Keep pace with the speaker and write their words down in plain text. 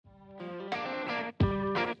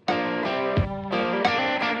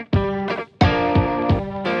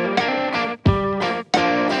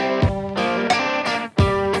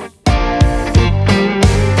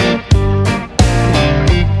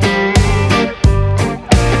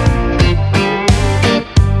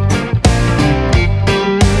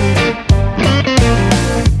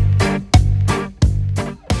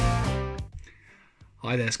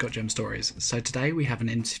ScotGEM Stories. So today we have an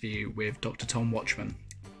interview with Dr Tom Watchman.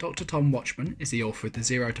 Dr Tom Watchman is the author of the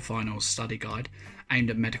Zero to Finals study guide aimed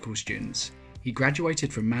at medical students. He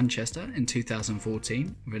graduated from Manchester in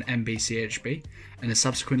 2014 with an MBCHB and has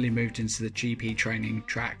subsequently moved into the GP training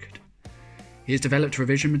track. He has developed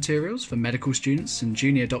revision materials for medical students and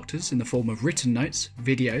junior doctors in the form of written notes,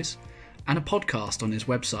 videos, and a podcast on his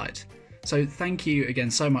website. So thank you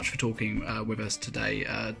again so much for talking with us today,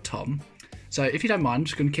 Tom. So if you don't mind, I'm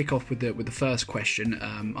just going to kick off with the first question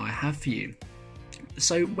I have for you.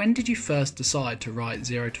 So when did you first decide to write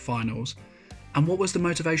Zero to Finals, and what was the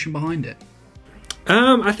motivation behind it?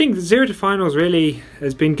 I think Zero to Finals really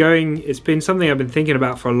has been going, it's been something I've been thinking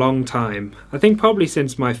about for a long time. I think probably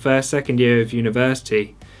since my second year of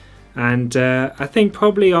university. And I think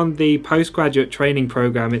probably on the postgraduate training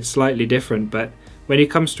program it's slightly different, but when you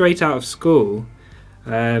come straight out of school,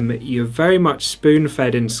 you're very much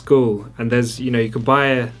spoon-fed in school, and there's, you can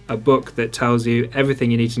buy a book that tells you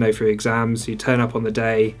everything you need to know for your exams. You turn up on the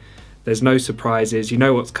day, there's no surprises, you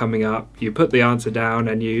know what's coming up, you put the answer down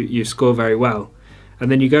and you score very well. And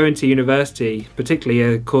then you go into university, particularly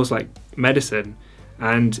a course like medicine,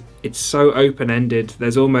 and it's so open-ended,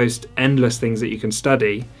 there's almost endless things that you can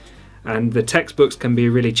study. And the textbooks can be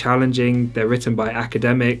really challenging. They're written by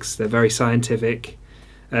academics. They're very scientific.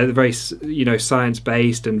 They're very,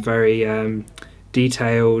 science-based and very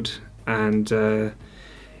detailed. And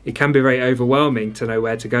it can be very overwhelming to know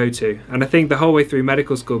where to go to. And I think the whole way through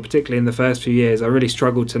medical school, particularly in the first few years, I really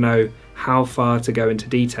struggled to know how far to go into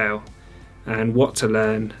detail and what to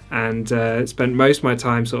learn. And spent most of my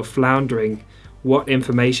time sort of floundering what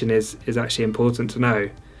information is actually important to know.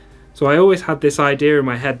 So I always had this idea in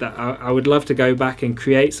my head that I would love to go back and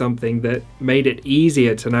create something that made it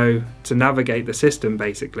easier to know to navigate the system,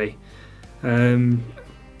 basically. That's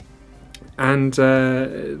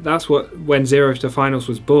when Zero to Finals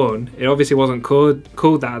was born. It obviously wasn't called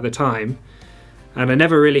that at the time, and I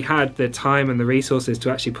never really had the time and the resources to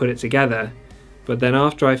actually put it together. But then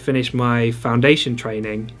after I finished my foundation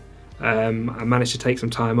training, I managed to take some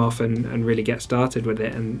time off and really get started with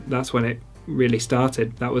it, and that's when it really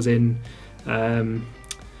started. That was in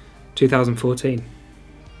 2014.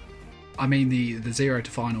 I mean, the Zero to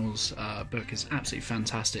Finals book is absolutely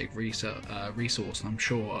fantastic resource, and I'm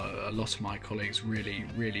sure a lot of my colleagues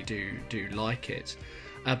really do like it.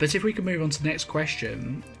 But if we can move on to the next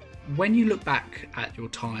question, when you look back at your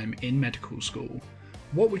time in medical school,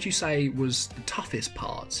 what would you say was the toughest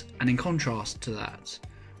part? And in contrast to that,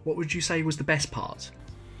 what would you say was the best part?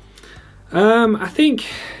 I think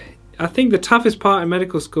the toughest part in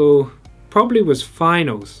medical school probably was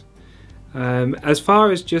finals. As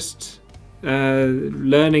far as just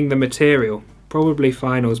learning the material, probably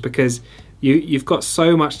finals, because you've got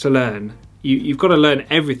so much to learn. You've got to learn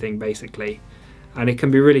everything basically, and it can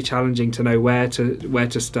be really challenging to know where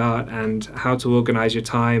to start and how to organise your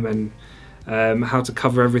time and how to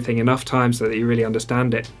cover everything enough time so that you really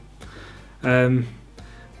understand it.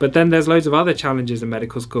 But then there's loads of other challenges in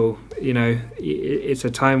medical school. It's a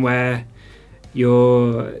time where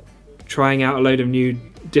you're trying out a load of new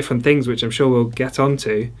different things, which I'm sure we'll get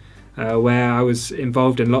onto, where I was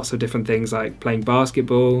involved in lots of different things like playing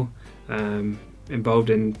basketball, involved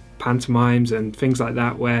in pantomimes and things like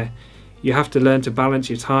that, where you have to learn to balance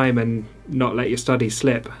your time and not let your studies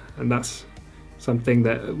slip. And that's something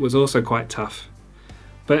that was also quite tough.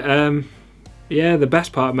 But the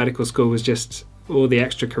best part of medical school was just all the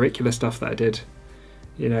extracurricular stuff that I did,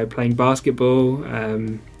 playing basketball,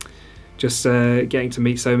 just getting to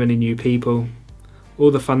meet so many new people,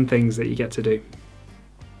 all the fun things that you get to do.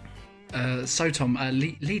 So Tom,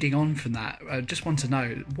 leading on from that, just want to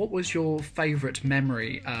know, what was your favourite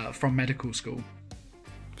memory from medical school?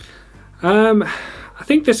 I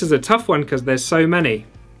think this is a tough one because there's so many.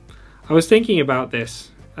 I was thinking about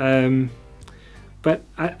this, but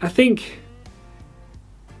I think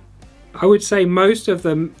I would say most of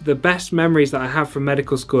the best memories that I have from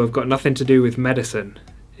medical school have got nothing to do with medicine.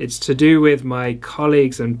 It's to do with my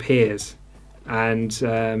colleagues and peers. And,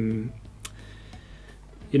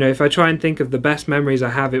 if I try and think of the best memories I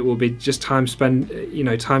have, it will be just time spent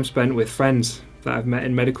with friends that I've met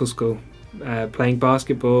in medical school, playing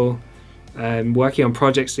basketball, working on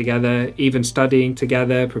projects together, even studying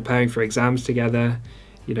together, preparing for exams together.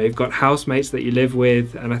 You've got housemates that you live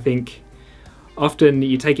with, and I think often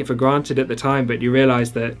you take it for granted at the time, but you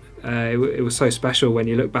realise that it was so special when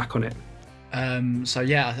you look back on it. So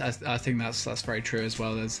yeah, I think that's very true as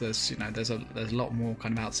well. There's a lot more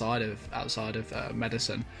kind of outside of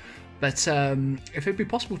medicine, but if it'd be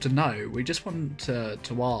possible to know, we just want to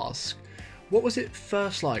ask, What was it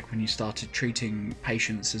first like when you started treating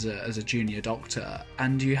patients as a junior doctor,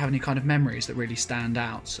 and do you have any kind of memories that really stand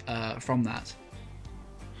out from that?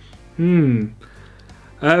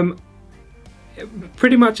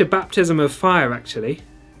 Pretty much a baptism of fire, actually.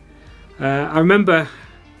 I remember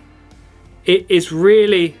it's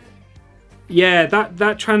really, yeah,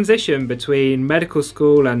 that transition between medical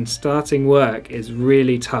school and starting work is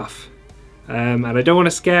really tough. And I don't want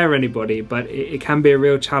to scare anybody, but it can be a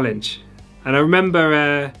real challenge. And I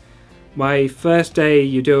remember my first day,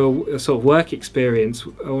 you do a sort of work experience,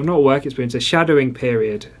 or not work experience, a shadowing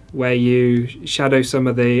period, where you shadow some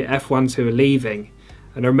of the F1s who are leaving.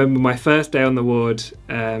 And I remember my first day on the ward,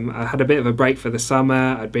 I had a bit of a break for the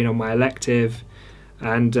summer, I'd been on my elective,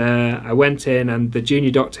 and I went in, and the junior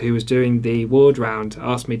doctor who was doing the ward round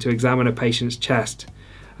asked me to examine a patient's chest.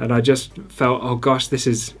 And I just felt, oh gosh, this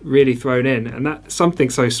is really thrown in. And that's something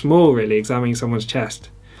so small, really, examining someone's chest.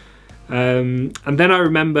 And then I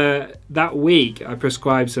remember that week I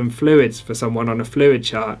prescribed some fluids for someone on a fluid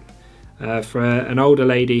chart for an older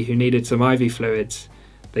lady who needed some IV fluids.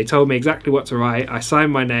 They told me exactly what to write. I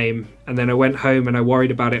signed my name, and then I went home and I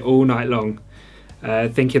worried about it all night long,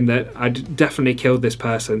 thinking that I'd definitely killed this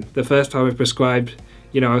person. The first time I prescribed,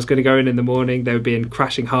 I was going to go in the morning, they would be in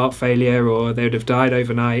crashing heart failure or they would have died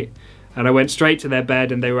overnight. And I went straight to their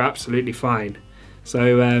bed and they were absolutely fine.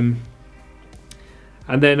 So,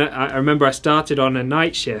 and then I remember I started on a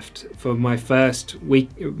night shift for my first week.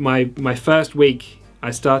 My first week,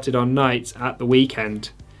 I started on nights at the weekend.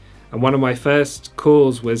 And one of my first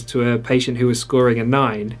calls was to a patient who was scoring a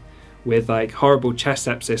 9 with like horrible chest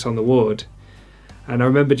sepsis on the ward. And I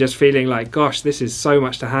remember just feeling like, gosh, this is so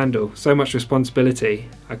much to handle, so much responsibility.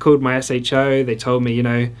 I called my SHO, they told me,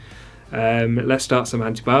 let's start some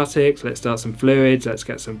antibiotics, let's start some fluids, let's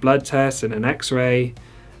get some blood tests and an x-ray.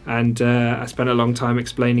 And I spent a long time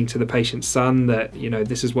explaining to the patient's son that,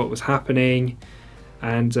 this is what was happening.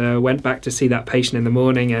 And went back to see that patient in the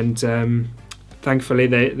morning, and thankfully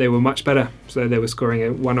they were much better. So they were scoring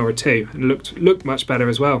a 1 or a 2 and looked much better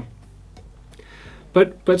as well.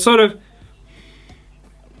 But sort of,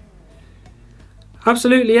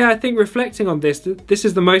 absolutely, yeah, I think reflecting on this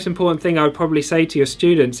is the most important thing I would probably say to your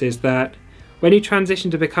students, is that when you transition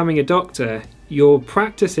to becoming a doctor, you're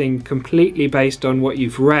practicing completely based on what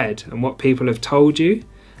you've read and what people have told you,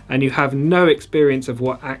 and you have no experience of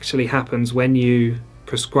what actually happens when you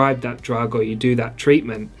prescribe that drug or you do that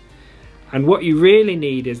treatment. And what you really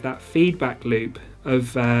need is that feedback loop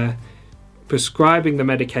of prescribing the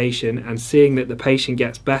medication and seeing that the patient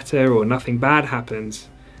gets better or nothing bad happens.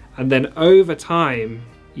 And then over time,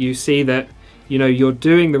 you see that, you're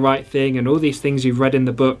doing the right thing, and all these things you've read in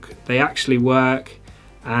the book, they actually work.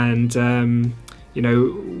 And,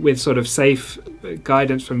 with sort of safe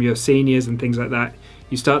guidance from your seniors and things like that,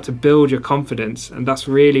 you start to build your confidence. And that's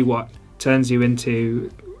really what turns you into,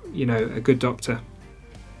 a good doctor.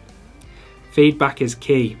 Feedback is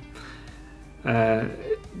key.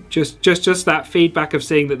 Just that feedback of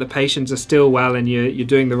seeing that the patients are still well and you're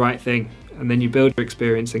doing the right thing. And then you build your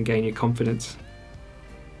experience and gain your confidence.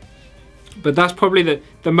 But that's probably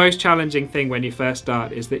the most challenging thing when you first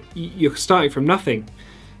start, is that you're starting from nothing.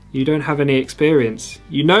 You don't have any experience.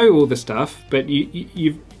 You know all the stuff, but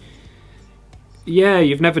you've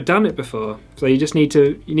never done it before. So you just need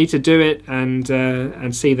to do it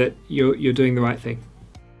and see that you're doing the right thing.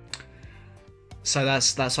 So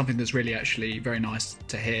that's something that's really actually very nice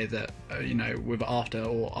to hear, that with after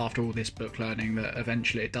all this book learning, that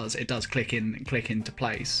eventually it does click into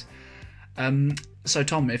place. So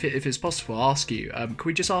Tom, if it's possible, I'll ask you, could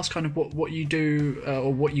we just ask kind of what you do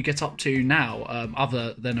or what you get up to now,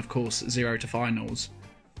 other than of course 0 to finals?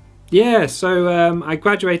 Yeah, so I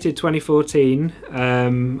graduated 2014.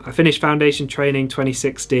 I finished foundation training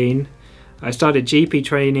 2016. I started GP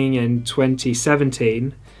training in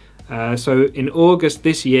 2017. So in August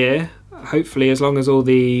this year, hopefully, as long as all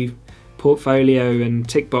the portfolio and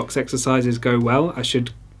tick box exercises go well, I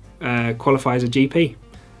should qualify as a GP,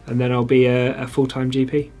 and then I'll be a full-time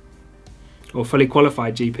GP or fully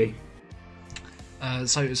qualified GP.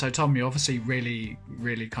 So Tom, you obviously really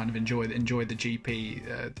kind of enjoy the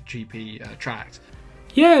GP tract.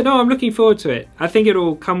 Yeah, no, I'm looking forward to it. I think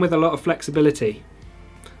it'll come with a lot of flexibility.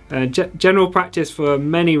 General practice, for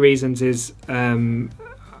many reasons, is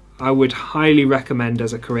I would highly recommend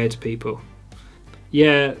as a career to people.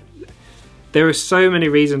 Yeah, there are so many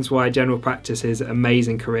reasons why general practice is an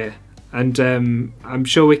amazing career. And I'm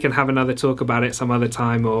sure we can have another talk about it some other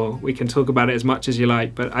time, or we can talk about it as much as you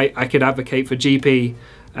like, but I could advocate for GP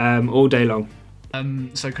all day long.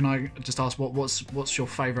 So can I just ask, what's your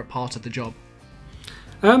favourite part of the job?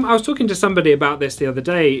 I was talking to somebody about this the other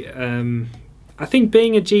day. I think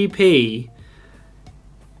being a GP,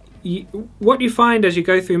 what you find as you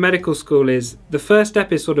go through medical school is the first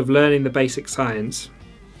step is sort of learning the basic science.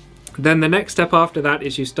 Then the next step after that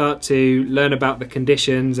is you start to learn about the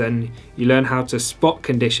conditions, and you learn how to spot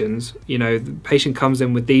conditions. You know, the patient comes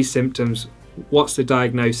in with these symptoms, what's the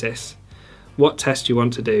diagnosis? What test you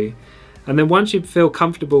want to do? And then once you feel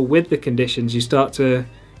comfortable with the conditions, you start to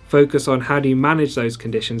focus on how do you manage those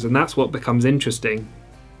conditions, and that's what becomes interesting.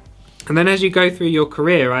 And then as you go through your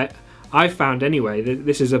career, I found anyway,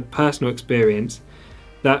 this is a personal experience,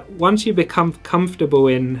 that once you become comfortable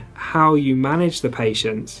in how you manage the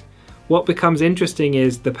patients, what becomes interesting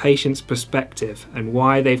is the patient's perspective and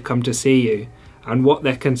why they've come to see you and what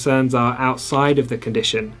their concerns are outside of the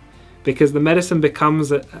condition. Because the medicine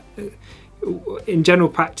becomes, in general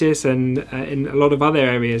practice and in a lot of other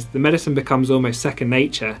areas, the medicine becomes almost second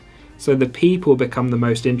nature. So the people become the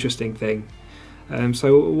most interesting thing.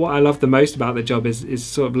 So what I love the most about the job is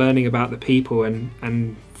sort of learning about the people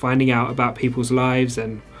and finding out about people's lives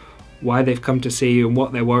and why they've come to see you and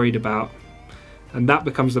what they're worried about. And that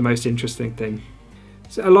becomes the most interesting thing.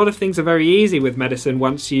 So a lot of things are very easy with medicine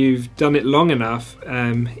once you've done it long enough.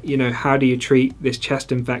 You know, how do you treat this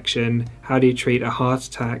chest infection? How do you treat a heart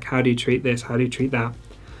attack? How do you treat this? How do you treat that?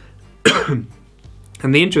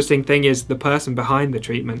 And the interesting thing is the person behind the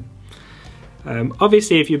treatment.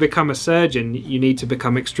 Obviously, if you become a surgeon, you need to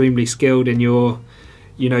become extremely skilled in your,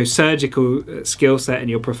 you know, surgical skill set in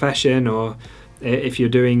your profession, or if you're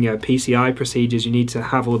doing PCI procedures, you need to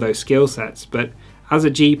have all those skill sets. But as a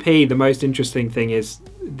GP, the most interesting thing is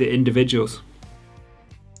the individuals.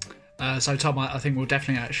 So Tom, I think we'll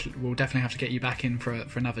definitely have to get you back in for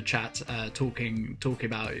another chat, talking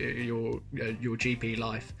about your GP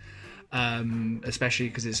life, especially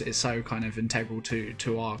because it's so kind of integral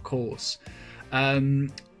to our course.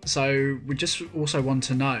 So we just also want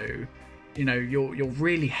to know, you know, you're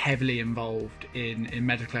really heavily involved in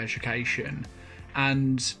medical education,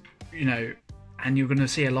 and you know, and you're going to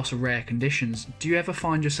see a lot of rare conditions. Do you ever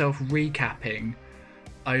find yourself recapping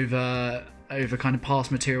over kind of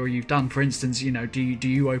past material you've done? For instance, you know, do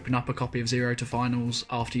you open up a copy of Zero to Finals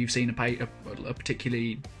after you've seen a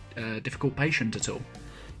particularly difficult patient at all?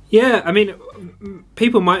 Yeah, I mean,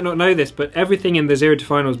 people might not know this, but everything in the Zero to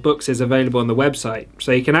Finals books is available on the website,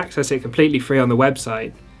 so you can access it completely free on the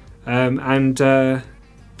website.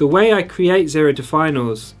 The way I create Zero to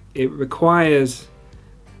Finals, it requires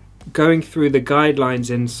going through the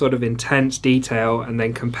guidelines in sort of intense detail and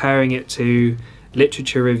then comparing it to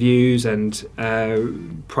literature reviews and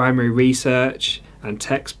primary research and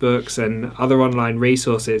textbooks and other online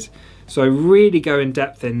resources. So I really go in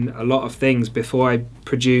depth in a lot of things before I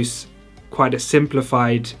produce quite a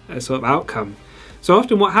simplified sort of outcome. So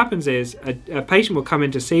often what happens is a patient will come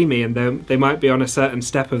in to see me, and they might be on a certain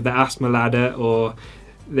step of the asthma ladder, or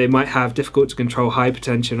they might have difficult to control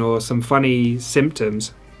hypertension or some funny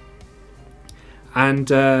symptoms.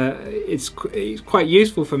 And it's quite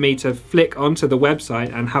useful for me to flick onto the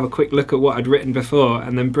website and have a quick look at what I'd written before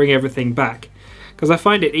and then bring everything back. Because I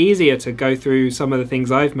find it easier to go through some of the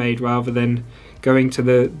things I've made rather than going to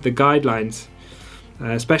the guidelines,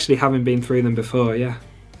 especially having been through them before, yeah.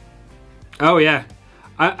 Oh yeah,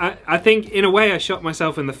 I think in a way I shot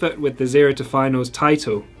myself in the foot with the Zero to Finals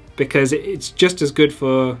title, because it's just as good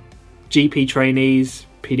for GP trainees,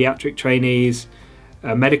 paediatric trainees,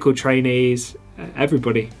 medical trainees,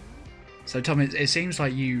 everybody. So Tom, it seems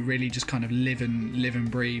like you really just kind of live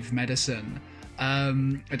and breathe medicine.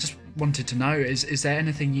 I just wanted to know, is there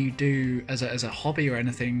anything you do as a hobby or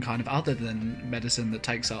anything kind of other than medicine that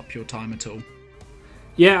takes up your time at all?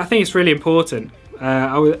 Yeah, I think it's really important.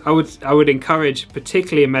 I would encourage,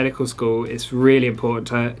 particularly in medical school, it's really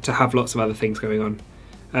important to have lots of other things going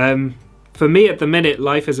on. For me at the minute,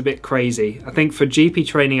 life is a bit crazy. I think for GP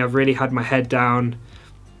training, I've really had my head down,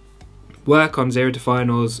 work on Zero to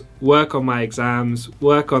Finals, work on my exams,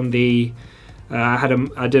 work on the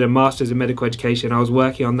I did a master's in medical education. I was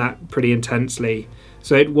working on that pretty intensely,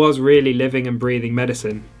 so it was really living and breathing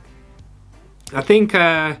medicine. I think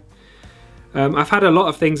I've had a lot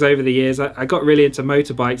of things over the years. I got really into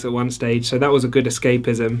motorbikes at one stage, so that was a good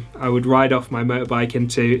escapism. I would ride off my motorbike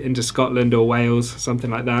into Scotland or Wales, something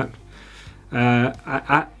like that.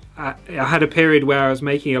 I had a period where I was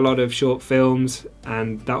making a lot of short films,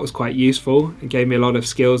 and that was quite useful. It gave me a lot of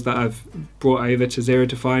skills that I've brought over to Zero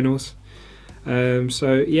to Finals.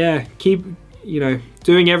 So yeah, keep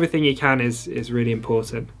doing everything you can is really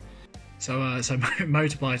important. So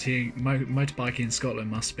motorbiking in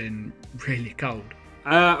Scotland must have been really cold.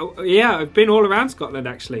 Yeah, I've been all around Scotland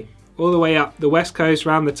actually, all the way up the west coast,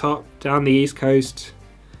 round the top, down the east coast,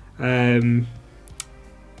 Yeah,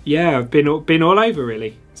 I've been all over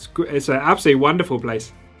really. It's an absolutely wonderful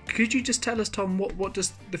place. Could you just tell us, Tom, what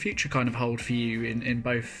does the future kind of hold for you in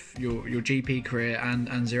both your GP career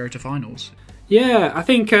and Zero to Finals? Yeah, I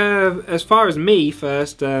think as far as me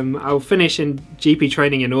first, I'll finish in GP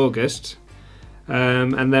training in August,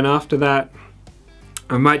 and then after that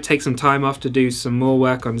I might take some time off to do some more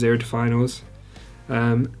work on Zero to Finals.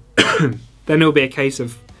 Then it'll be a case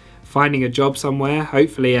of finding a job somewhere,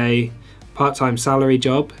 hopefully a part-time salary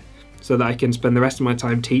job, so that I can spend the rest of my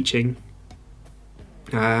time teaching.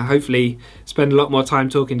 Hopefully spend a lot more time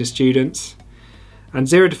talking to students. And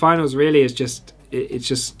Zero to Finals really is just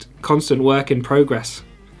constant work in progress.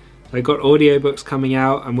 I've got audiobooks coming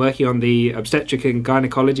out. I'm working on the obstetric and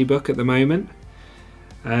gynecology book at the moment.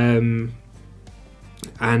 And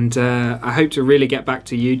I hope to really get back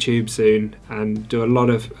to YouTube soon and do a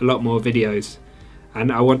lot more videos.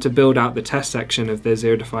 And I want to build out the test section of the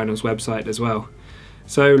Zero to Finals website as well.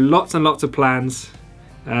 So lots and lots of plans.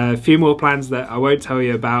 A few more plans that I won't tell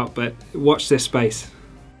you about, but watch this space.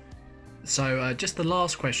 So just the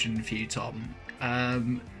last question for you, Tom.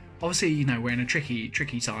 Obviously, you know, we're in a tricky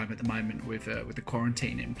time at the moment with the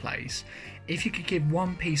quarantine in place. If you could give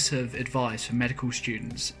one piece of advice for medical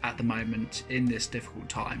students at the moment in this difficult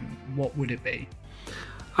time, what would it be?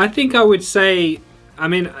 I think I would say, I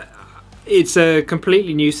mean, it's a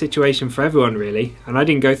completely new situation for everyone really, and I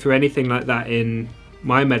didn't go through anything like that in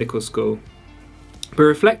my medical school. But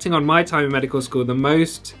reflecting on my time in medical school, the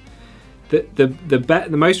most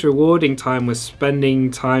rewarding time was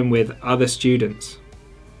spending time with other students.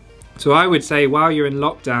 So I would say while you're in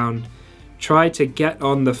lockdown, try to get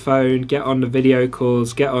on the phone, get on the video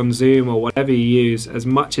calls, get on Zoom or whatever you use as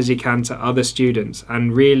much as you can to other students,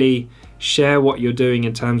 and really share what you're doing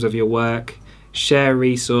in terms of your work, share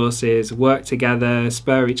resources, work together,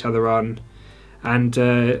 spur each other on, and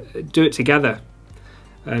do it together.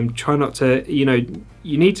 Try not to, you know,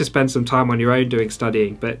 you need to spend some time on your own doing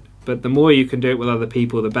studying, but the more you can do it with other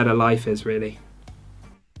people, the better life is really.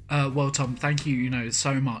 Well, Tom, thank you,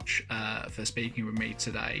 so much for speaking with me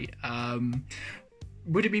today.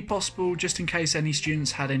 Would it be possible, just in case any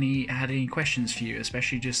students had any questions for you,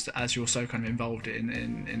 especially just as you're so kind of involved in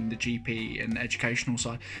the GP and educational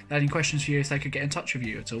side, they had any questions for you, if they could get in touch with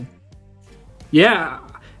you at all? Yeah,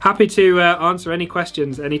 happy to answer any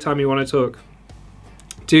questions anytime you want to talk.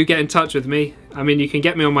 Do get in touch with me. I mean, you can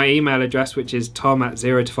get me on my email address, which is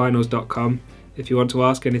tom@zerotofinals.com, if you want to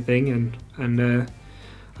ask anything, and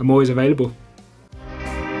I'm always available.